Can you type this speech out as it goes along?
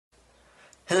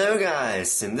Hello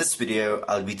guys! In this video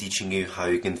I'll be teaching you how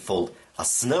you can fold a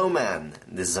snowman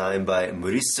designed by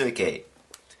Morisue Kei.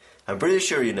 I'm pretty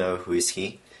sure you know who is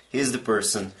he. He is the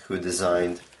person who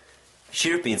designed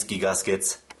Sierpiński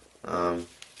gaskets.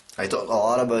 I talked a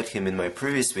lot about him in my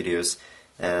previous videos,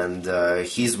 and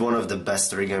he's one of the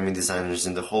best origami designers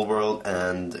in the whole world,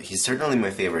 and he's certainly my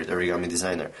favorite origami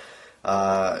designer.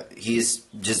 He's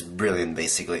just brilliant,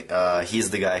 basically. He's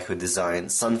the guy who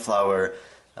designed Sunflower,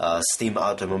 Steam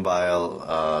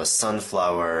Automobile,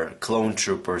 Sunflower, Clone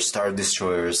Trooper, Star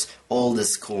Destroyers, all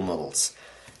these cool models.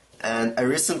 And I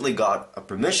recently got a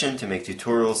permission to make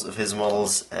tutorials of his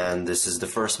models, and this is the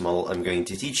first model I'm going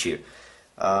to teach you.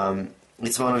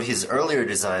 It's one of his earlier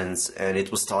designs, and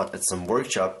it was taught at some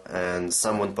workshop, and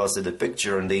someone posted a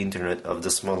picture on the internet of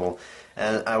this model,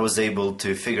 and I was able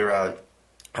to figure out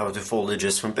how to fold it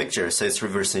just from picture. So it's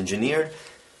reverse engineered,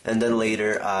 and then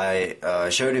later I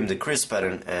showed him the crease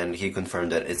pattern, and he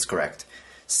confirmed that it's correct.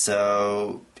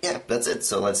 So yeah, that's it.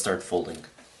 So let's start folding.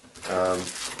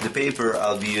 The paper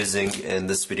I'll be using in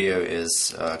this video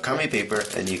is kami paper,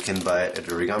 and you can buy it at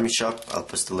the origami shop. I'll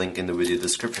post the link in the video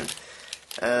description.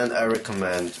 And I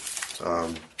recommend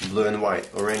blue and white,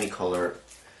 or any color,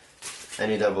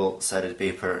 any double-sided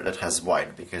paper that has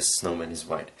white, because Snowman is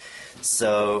white.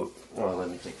 So, well,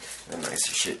 let me take a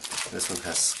nicer sheet. This one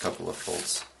has a couple of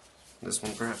folds. This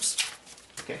one perhaps.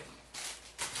 Okay.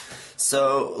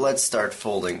 So let's start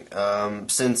folding.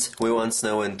 Since we want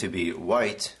Snowman to be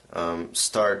white,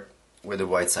 start with the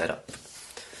white side up.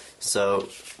 So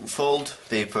fold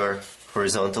paper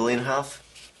horizontally in half,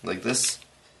 like this.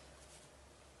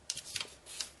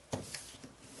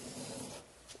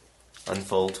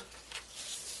 Unfold,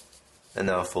 and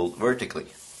now fold vertically.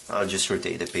 I'll just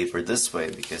rotate the paper this way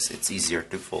because it's easier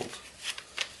to fold,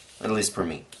 at least for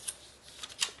me.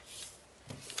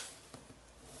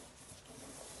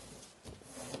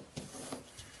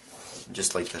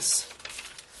 Just like this.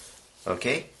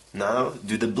 Okay, now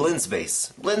do the blend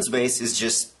base. Blend base is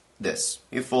just this.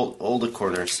 You fold all the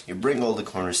corners, you bring all the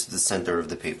corners to the center of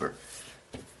the paper.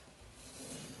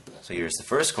 So here's the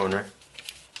first corner.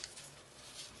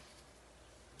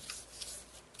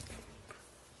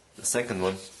 The second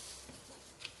one,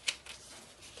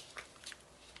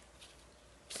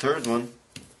 third one,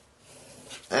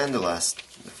 and the last,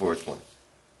 the fourth one.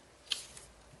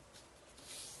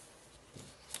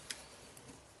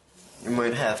 You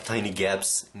might have tiny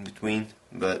gaps in between,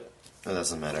 but that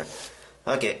doesn't matter.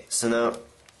 Okay, so now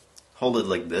hold it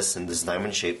like this, in this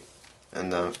diamond shape,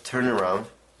 and now turn around.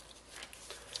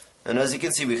 And as you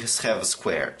can see, we have a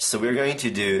square. So we're going to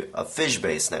do a fish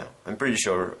base now. I'm pretty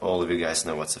sure all of you guys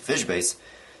know what's a fish base.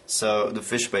 So the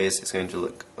fish base is going to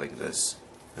look like this.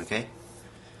 Okay?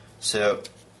 So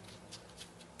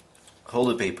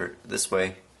hold the paper this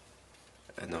way,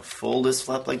 and now fold this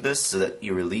flap like this so that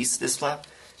you release this flap.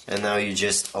 And now you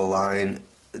just align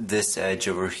this edge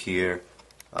over here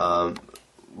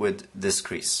with this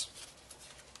crease.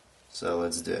 So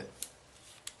let's do it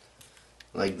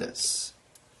like this.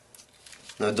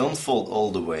 Now don't fold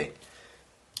all the way,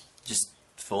 just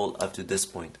fold up to this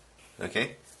point,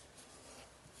 okay?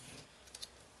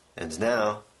 And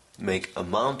now make a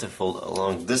mountain fold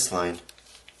along this line,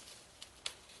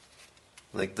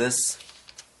 like this,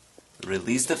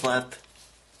 release the flap,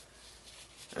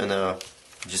 and now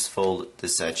just fold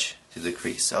this edge to the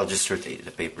crease. I'll just rotate the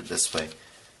paper this way.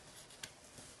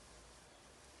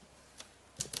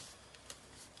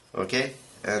 Okay,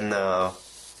 and now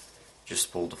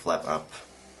just pull the flap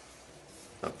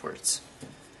upwards,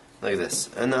 like this.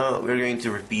 And now we're going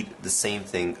to repeat the same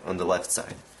thing on the left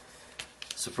side.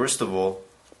 So first of all,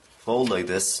 fold like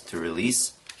this to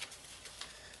release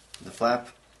the flap,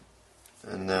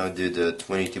 and now do the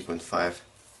 22.5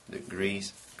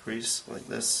 degrees crease like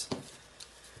this.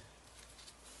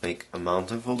 Make a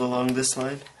mountain fold along this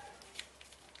line,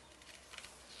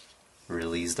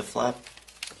 release the flap,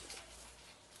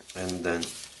 and then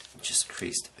just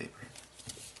crease the paper.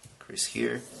 Crease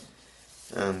here,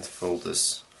 and fold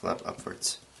this flap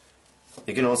upwards.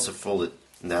 You can also fold it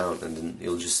down, and then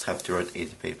you'll just have to rotate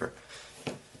the paper.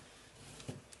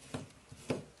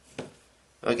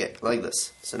 Okay, like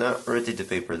this. So now rotate the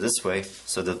paper this way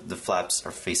so that the flaps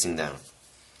are facing down.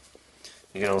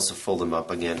 You can also fold them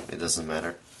up again, it doesn't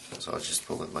matter. So I'll just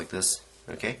fold it like this,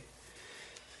 okay?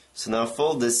 So now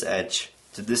fold this edge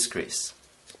to this crease,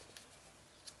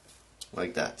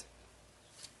 like that.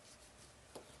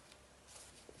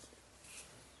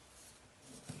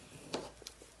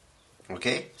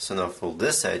 Okay, so now fold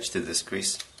this edge to this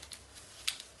crease.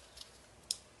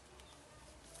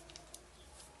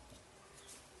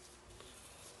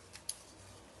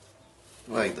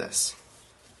 Like this.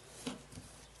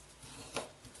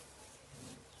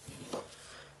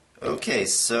 Okay,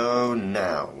 so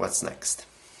now what's next?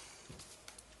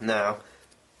 Now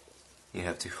you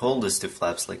have to hold these two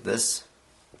flaps like this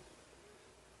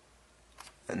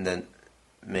and then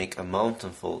make a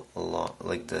mountain fold along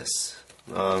like this.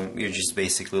 You're just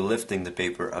basically lifting the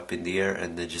paper up in the air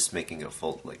and then just making a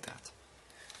fold like that.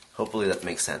 Hopefully that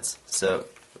makes sense. So,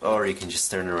 or you can just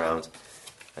turn around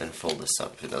and fold this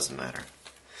up, it doesn't matter.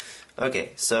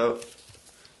 Okay, so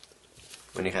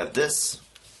when you have this,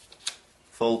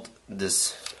 fold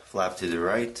this flap to the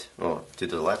right, or to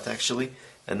the left actually,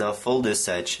 and now fold this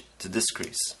edge to this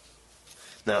crease.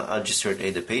 Now I'll just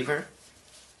rotate the paper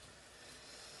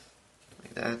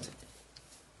like that.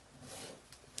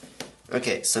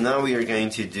 Okay, so now we are going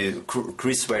to do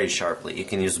crease very sharply. You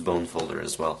can use bone folder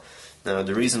as well. Now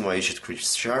the reason why you should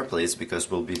crease sharply is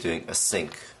because we'll be doing a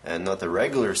sink, and not a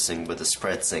regular sink but a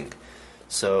spread sink.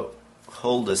 So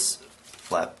hold this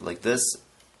flap like this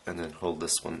and then hold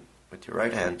this one with your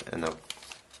right hand and now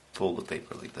pull the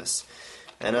paper like this.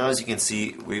 And now as you can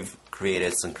see, we've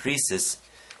created some creases,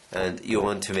 and you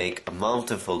want to make a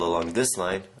mountain fold along this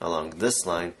line,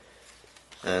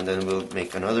 and then we'll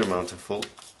make another mountain fold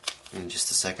in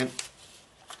just a second.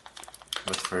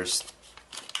 But first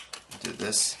do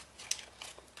this.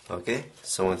 Okay,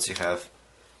 so once you have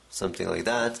something like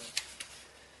that,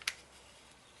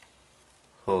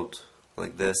 hold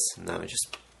like this. Now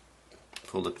just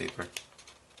pull the paper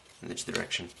in each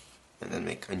direction and then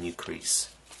make a new crease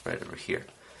right over here.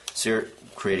 So you're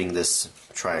creating this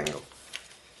triangle.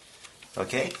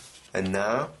 Okay, and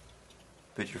now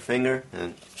put your finger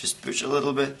and just push a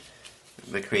little bit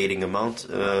by creating a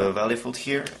valley fold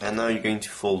here, and now you're going to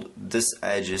fold this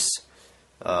edges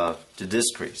to this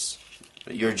crease.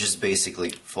 You're just basically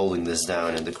folding this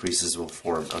down and the creases will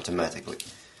form automatically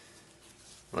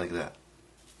like that.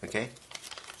 Okay,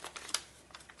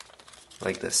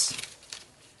 like this.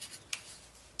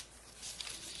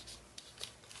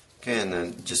 Okay, and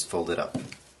then just fold it up.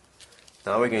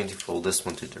 Now we're going to fold this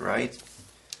one to the right,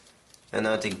 and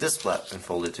now take this flap and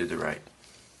fold it to the right.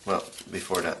 Well,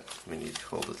 before that we need to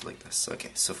fold it like this. Okay,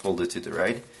 so fold it to the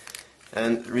right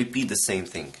and repeat the same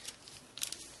thing.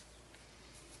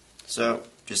 So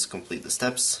just complete the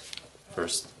steps.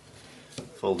 First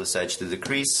fold this edge to the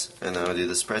crease and now do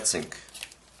the spread sink.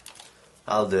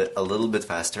 I'll do it a little bit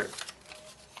faster.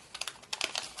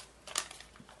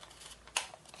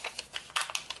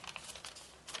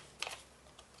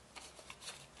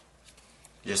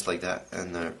 Just like that,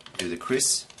 and now do the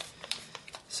crease,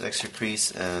 this extra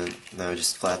crease, and now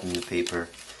just flatten the paper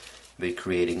by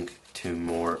creating two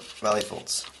more valley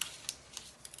folds.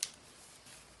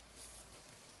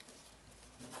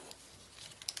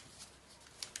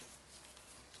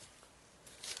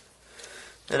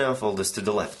 And now fold this to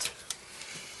the left.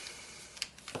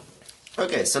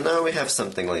 Okay, so now we have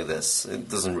something like this. It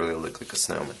doesn't really look like a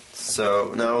snowman.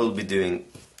 So now we'll be doing,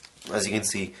 as you can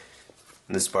see,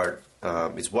 this part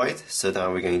is white, so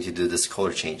now we're going to do this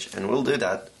color change, and we'll do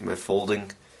that by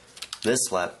folding this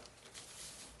flap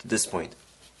to this point.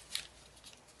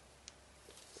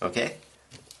 Okay?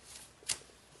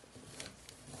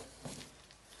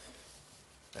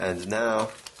 And now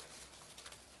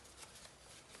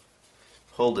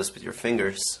hold this with your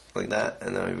fingers like that,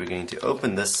 and now we're going to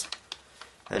open this,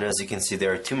 and as you can see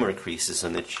there are two more creases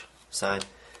on each side,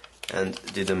 and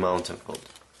do the mountain fold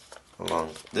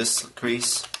along this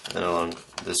crease and along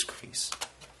this crease.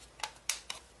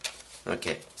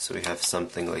 Okay, so we have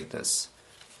something like this.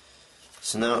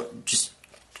 So now just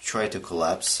try to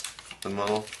collapse the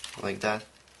model like that.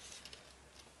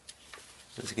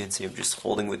 As you can see, I'm just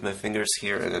holding with my fingers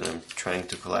here and then I'm trying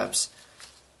to collapse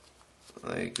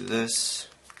like this.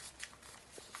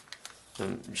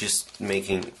 I'm just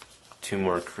making two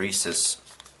more creases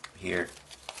here.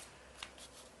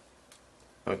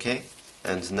 Okay,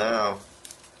 and now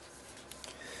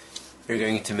you're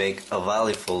going to make a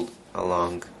valley fold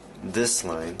along this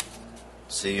line.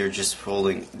 So you're just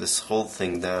folding this whole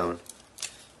thing down.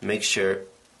 Make sure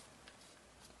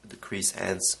the crease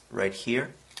ends right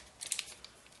here.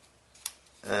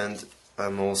 And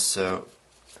I'm also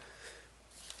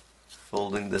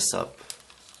folding this up,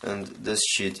 and this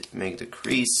should make the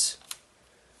crease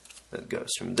that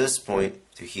goes from this point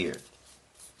to here.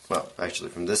 Well, actually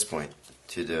from this point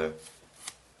to the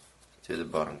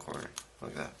bottom corner,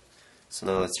 like that. So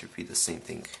now let's repeat the same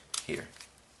thing here.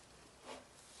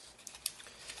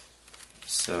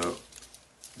 So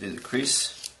do the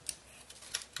crease,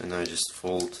 and now just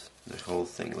fold the whole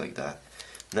thing like that.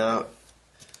 Now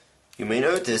you may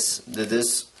notice that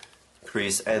this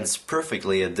crease ends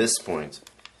perfectly at this point.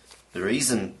 The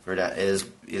reason for that is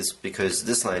because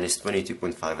this line is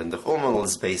 22.5 and the whole model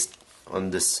is based on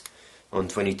this on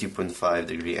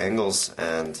 22.5-degree angles,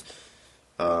 and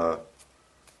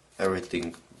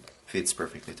everything fits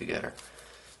perfectly together.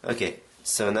 Okay,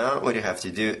 so now what you have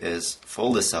to do is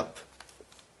fold this up,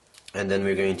 and then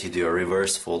we're going to do a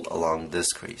reverse fold along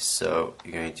this crease. So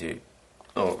you're going to,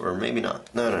 oh, or maybe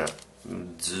not. No.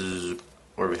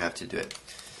 Or we have to do it.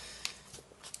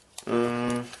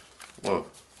 Whoa,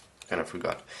 kind of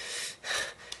forgot.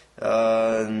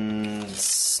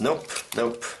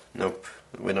 Nope.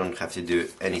 We don't have to do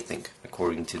anything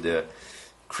according to the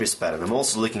crease pattern. I'm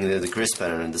also looking at the crease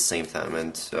pattern at the same time,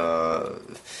 and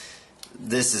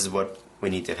this is what we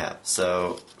need to have.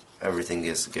 So everything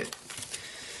is good.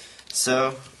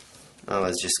 So now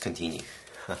let's just continue.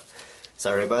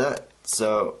 Sorry about that.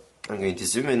 So I'm going to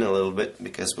zoom in a little bit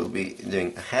because we'll be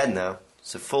doing a head now.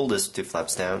 So fold this 2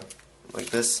 flaps down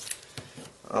like this.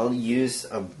 I'll use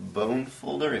a bone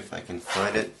folder if I can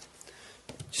find it,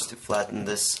 just to flatten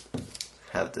this.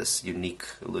 Have this unique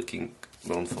looking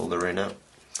bone folder right now.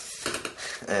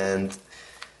 And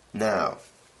now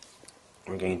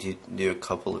we're going to do a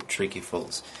couple of tricky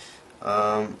folds.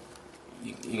 You're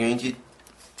going to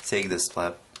take this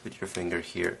flap, put your finger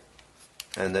here,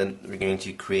 and then we're going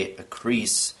to create a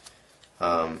crease.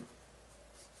 Well,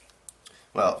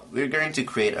 we're going to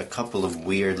create a couple of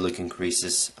weird looking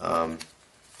creases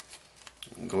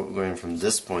going from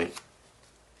this point.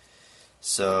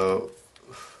 So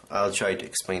I'll try to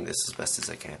explain this as best as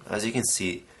I can. As you can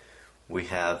see, we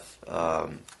have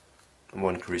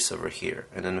one crease over here,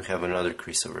 and then we have another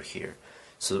crease over here.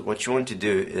 So what you want to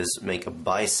do is make a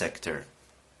bisector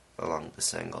along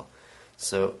this angle.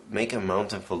 So make a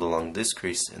mountain fold along this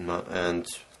crease and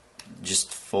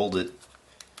just fold it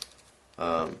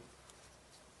to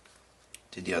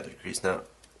the other crease. Now,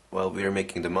 while we are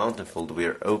making the mountain fold, we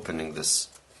are opening this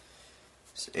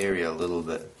area a little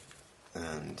bit,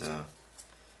 and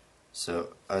so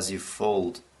as you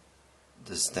fold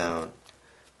this down,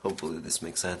 hopefully this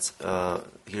makes sense.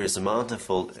 Here's a mountain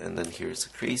fold, and then here's a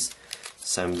crease.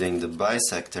 So I'm doing the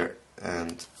bisector,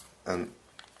 and I'm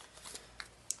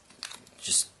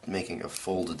just making a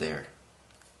fold there.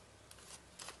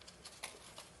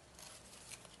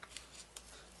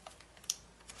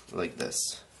 Like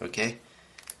this, okay?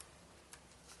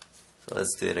 So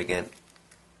let's do it again.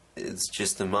 It's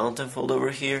just a mountain fold over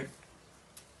here,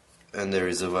 and there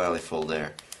is a valley fold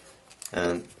there.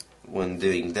 And when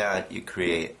doing that, you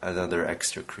create another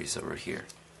extra crease over here.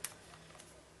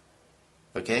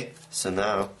 Okay, so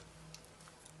now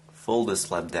fold this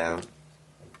flap down,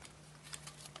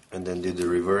 and then do the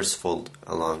reverse fold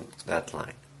along that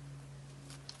line.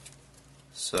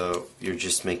 So you're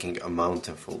just making a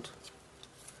mountain fold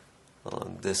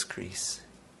along this crease.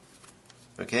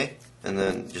 Okay, and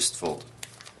then just fold.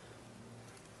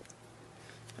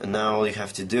 And now all you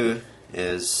have to do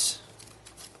is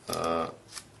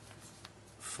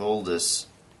fold this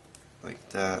like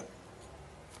that.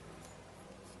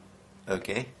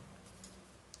 Okay,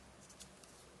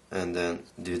 and then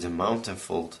do the mountain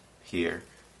fold here,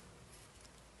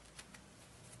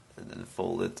 and then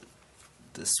fold it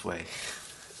this way.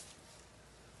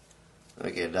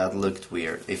 Okay, that looked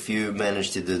weird. If you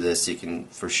manage to do this, you can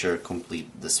for sure complete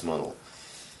this model.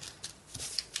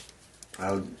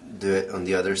 I'll do it on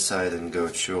the other side and go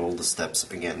through all the steps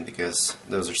again, because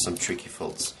those are some tricky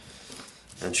folds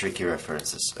and tricky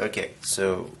references. Okay,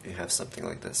 so you have something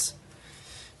like this.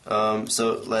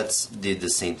 So let's do the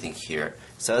same thing here.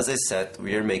 So as I said,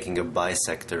 we are making a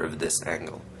bisector of this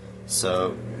angle.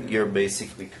 So you're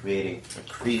basically creating a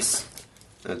crease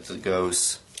that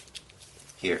goes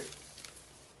here.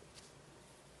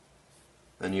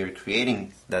 And you're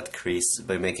creating that crease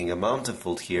by making a mountain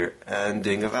fold here and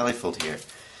doing a valley fold here.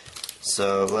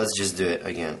 So let's just do it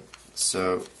again.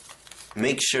 So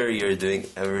make sure you're doing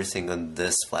everything on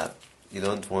this flap. You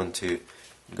don't want to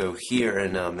go here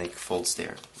and now make folds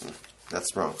there.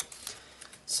 That's wrong.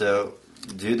 So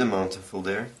do the mountain fold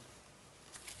there,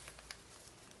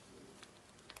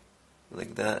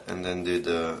 like that, and then do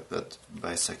that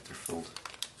bisector fold.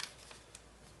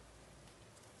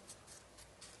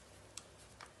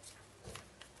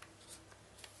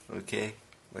 Okay,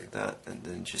 like that, and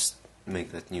then just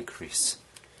make that new crease.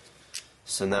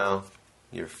 So now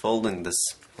you're folding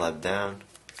this flap down,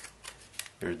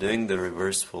 you're doing the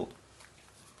reverse fold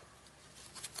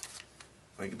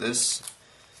like this.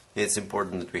 It's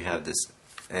important that we have this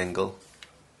angle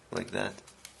like that,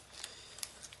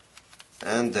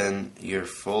 and then you're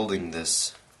folding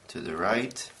this to the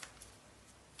right,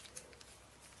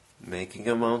 making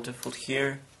a mountain fold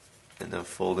here, and then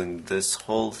folding this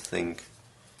whole thing,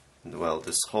 well,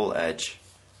 this whole edge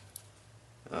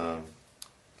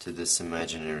to this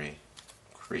imaginary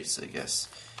crease, I guess.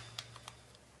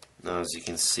 Now as you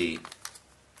can see,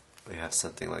 we have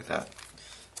something like that.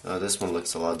 This one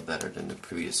looks a lot better than the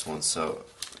previous one, so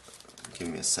give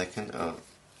me a second. I'll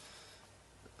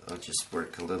just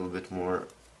work a little bit more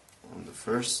on the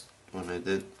first one I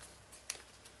did.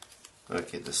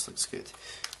 Okay, this looks good.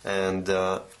 And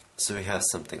so we have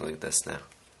something like this now.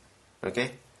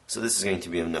 Okay, so this is going to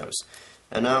be a nose.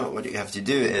 And now what you have to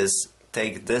do is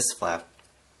take this flap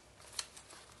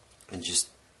and just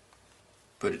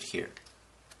put it here.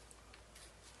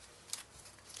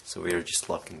 So we are just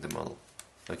locking the model.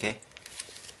 Okay?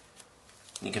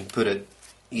 You can put it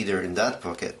either in that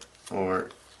pocket or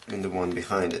in the one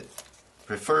behind it.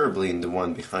 Preferably in the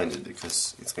one behind it,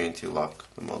 because it's going to lock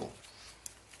the model.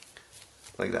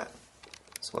 Like that.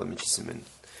 So let me just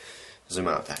zoom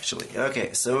out actually.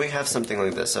 Okay, so we have something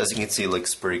like this. As you can see, it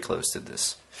looks pretty close to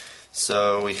this.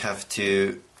 So we have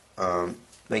to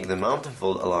make the mount and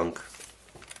fold along.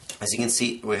 As you can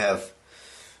see, we have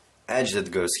edge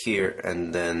that goes here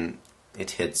and then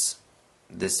it hits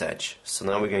this edge. So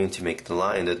now we're going to make the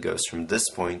line that goes from this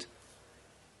point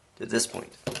to this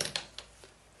point.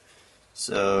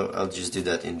 So I'll just do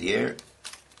that in the air,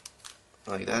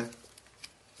 like that.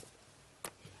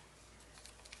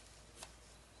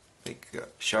 Make a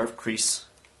sharp crease.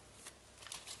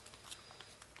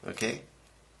 Okay,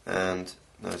 and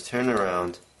now turn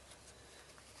around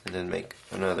and then make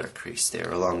another crease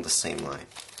there along the same line.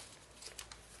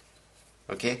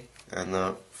 Okay, and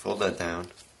now fold that down.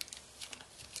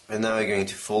 And now we're going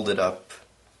to fold it up.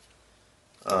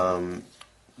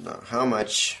 Now how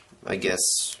much? I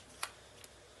guess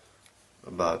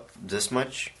about this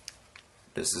much.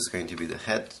 This is going to be the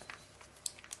head.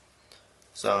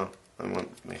 So I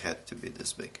want my head to be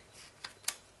this big.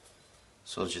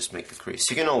 So I'll just make a crease.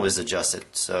 You can always adjust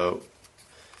it. So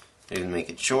you can make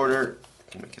it shorter,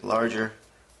 you can make it larger,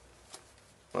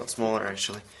 well, smaller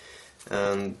actually.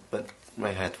 But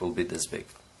my head will be this big.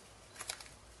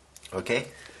 Okay,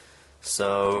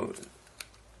 so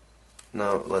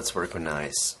now let's work on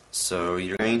eyes. So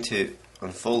you're going to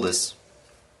unfold this,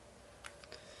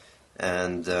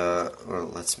 and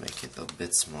well, let's make it a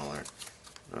bit smaller.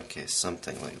 Okay,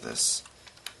 something like this.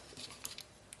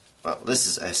 Well, this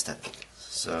is aesthetic,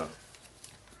 so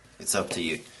it's up to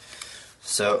you.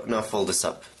 So now fold this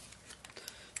up.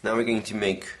 Now we're going to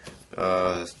make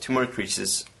 2 more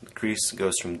creases. The crease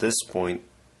goes from this point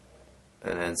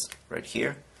and ends right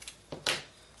here.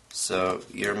 So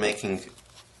you're making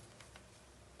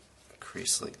a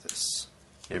crease like this.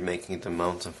 You're making the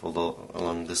mount and fold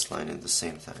along this line at the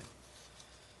same time.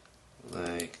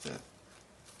 Like that.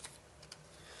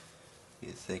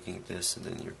 You're taking this and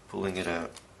then you're pulling it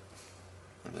out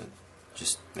and then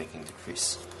just making the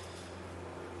crease.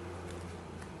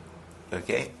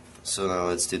 Okay, so now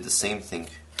let's do the same thing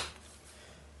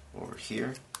over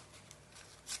here.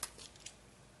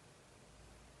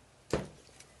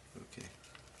 Okay.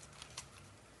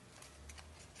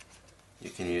 You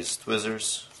can use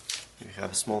tweezers if you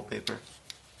have a small paper.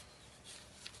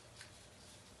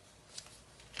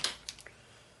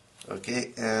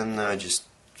 Okay, and now just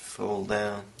fold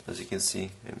down. As you can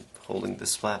see, I'm holding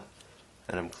this flap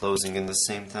and I'm closing in the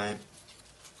same time,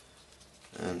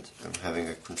 and I'm having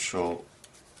a control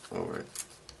over it.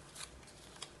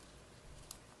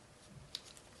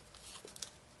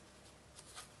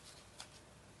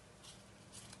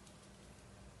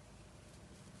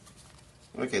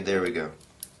 Okay, there we go.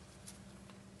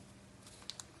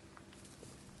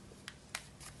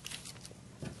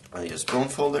 I use bone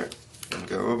folder and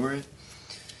go over it,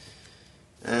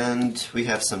 and we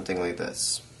have something like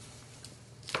this.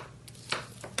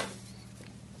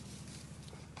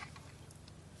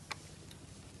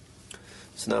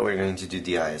 So now we're going to do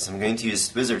the eyes. I'm going to use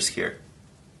tweezers here.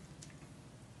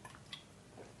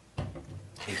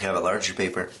 If you have a larger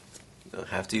paper, you don't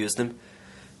have to use them,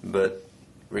 but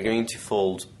we're going to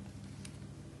fold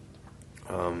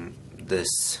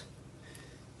this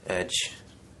edge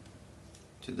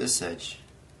to this edge,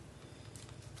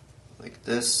 like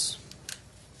this.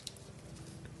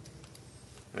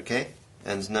 Okay,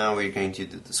 and now we're going to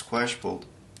do the squash fold.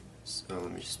 So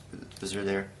let me just put the tweezer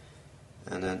there,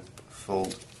 and then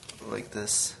fold like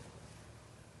this,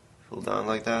 fold down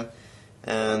like that.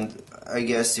 And I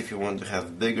guess if you want to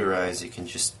have bigger eyes, you can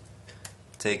just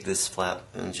take this flap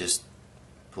and just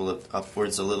pull it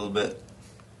upwards a little bit,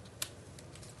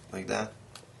 like that.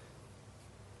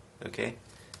 Okay,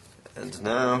 and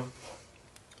now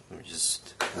let me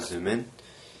just zoom in.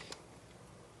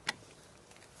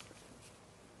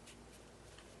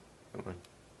 Come on.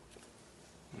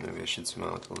 Maybe I should zoom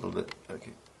out a little bit.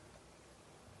 Okay.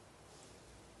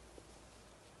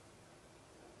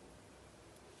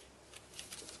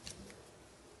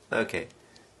 Okay,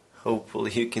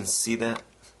 hopefully you can see that.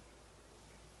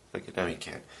 Okay, now you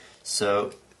can.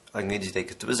 So I'm going to take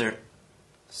a tweezer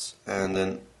and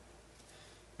then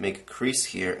make a crease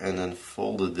here and then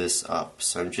fold this up.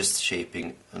 So I'm just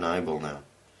shaping an eyeball now.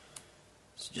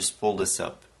 So just fold this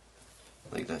up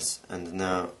like this, and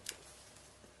now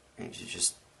I'm going to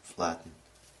just flatten.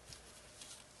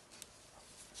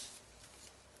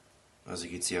 As you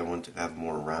can see, I want to have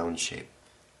more round shape.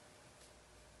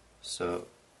 So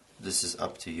this is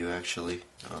up to you actually.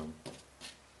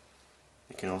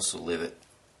 You can also leave it.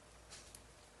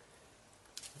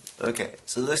 Okay,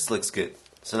 so this looks good.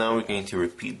 So now we're going to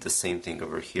repeat the same thing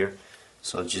over here.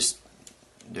 So I'll just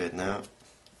do it now.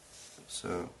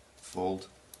 So fold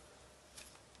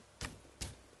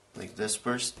like this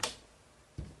first.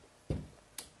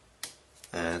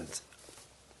 And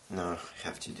now I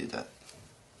have to do that.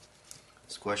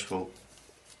 Squash fold.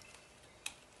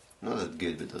 Not that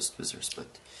good with those tweezers,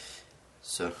 but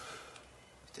so it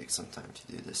takes some time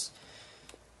to do this.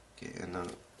 Okay, and now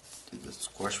do the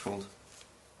squash fold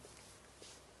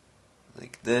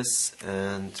like this,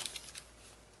 and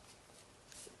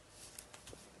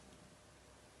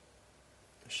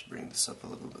I should bring this up a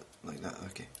little bit like that.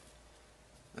 Okay,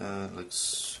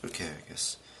 looks okay, I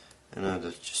guess. And now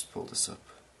let's just pull this up.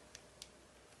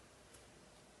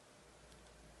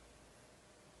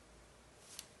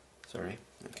 Sorry.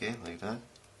 Okay, like that.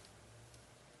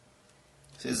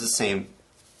 So it's the same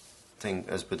thing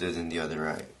as we did in the other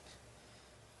eye.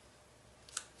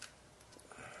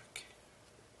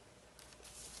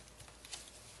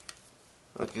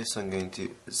 Okay, so I'm going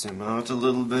to zoom out a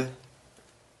little bit.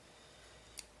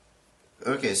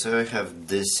 Okay, so I have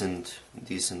decent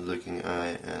looking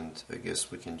eye, and I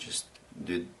guess we can just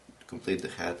complete the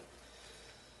head.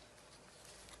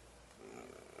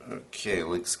 Okay,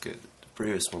 looks good. The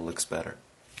previous one looks better.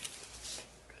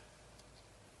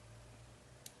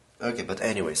 Okay, but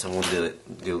anyways, I won't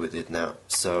deal with it now.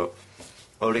 So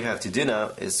all we have to do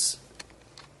now is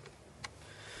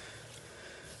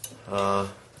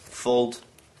fold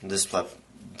this flap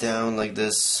down like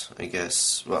this, I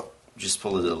guess. Well, just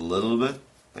fold it a little bit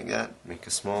like that, make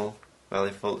a small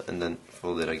valley fold, and then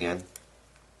fold it again.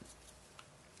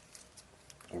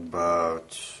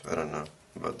 About, I don't know,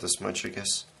 about this much, I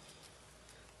guess.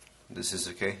 This is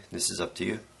okay, this is up to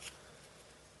you.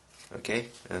 Okay,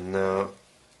 and now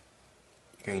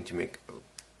you're going to make a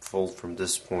fold from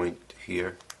this point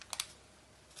here.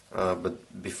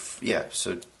 Yeah,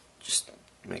 so just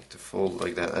make the fold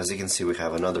like that. As you can see, we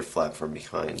have another flap from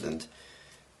behind, and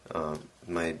it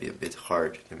might be a bit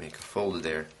hard to make a fold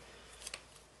there.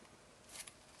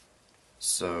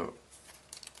 So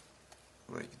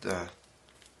like that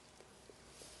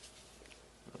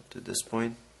up to this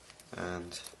point,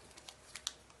 and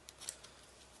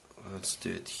let's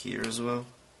do it here as well.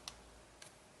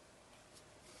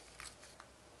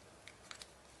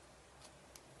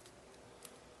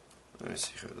 Let me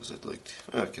see, how does it look?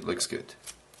 Okay, it looks good.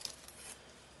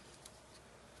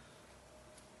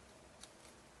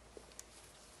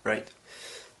 Right.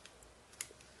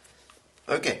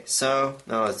 Okay, so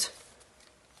now let's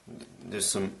do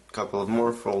some couple of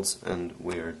more folds and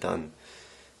we're done.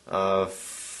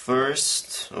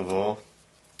 First of all,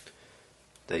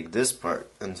 take this part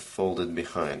and fold it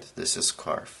behind. This is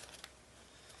scarf.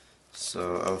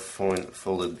 So I'll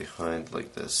fold it behind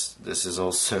like this. This is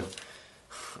also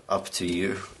up to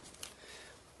you.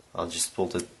 I'll just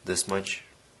fold it this much.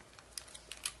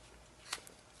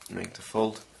 Make the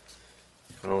fold.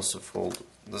 You can also fold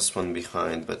this one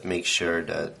behind, but make sure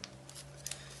that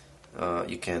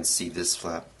you can't see this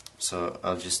flap. So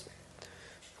I'll just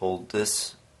fold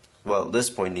this. Well, this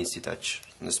point needs to touch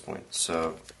this point,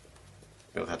 so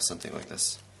you'll have something like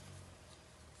this.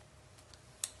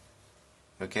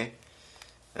 Okay,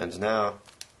 and now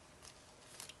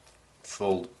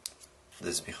fold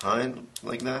this behind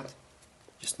like that.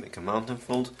 Just make a mountain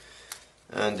fold,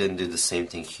 and then do the same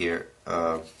thing here.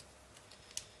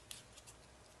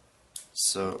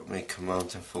 So make a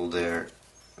mountain fold there,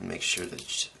 and make sure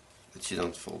that you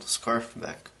don't fold the scarf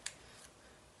back.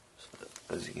 So,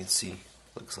 as you can see,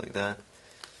 looks like that.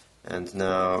 And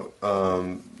now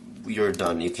you're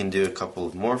done. You can do a couple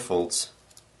of more folds.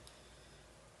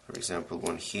 For example,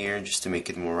 one here, just to make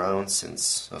it more round,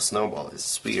 since a snowball is a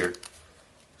sphere.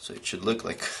 So it should look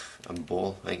like a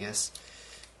ball, I guess,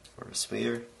 or a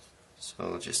sphere. So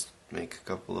I'll just make a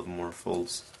couple of more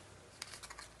folds.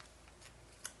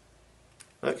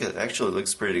 Okay, it actually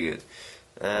looks pretty good.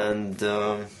 And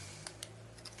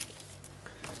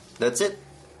that's it.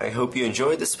 I hope you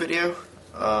enjoyed this video.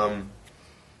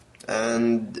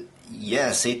 And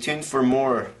yeah, stay tuned for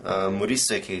more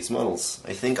Morisue Kei's models.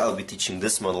 I think I'll be teaching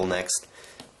this model next.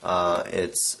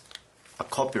 It's a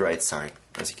copyright sign.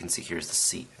 As you can see, here's the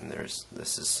C, and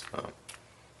this is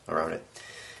around it.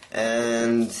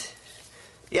 And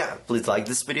yeah, please like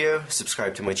this video,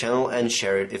 subscribe to my channel, and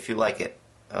share it if you like it.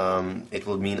 It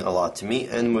will mean a lot to me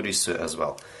and Morisue as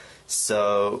well.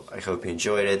 So I hope you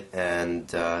enjoyed it,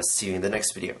 and see you in the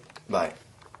next video. Bye.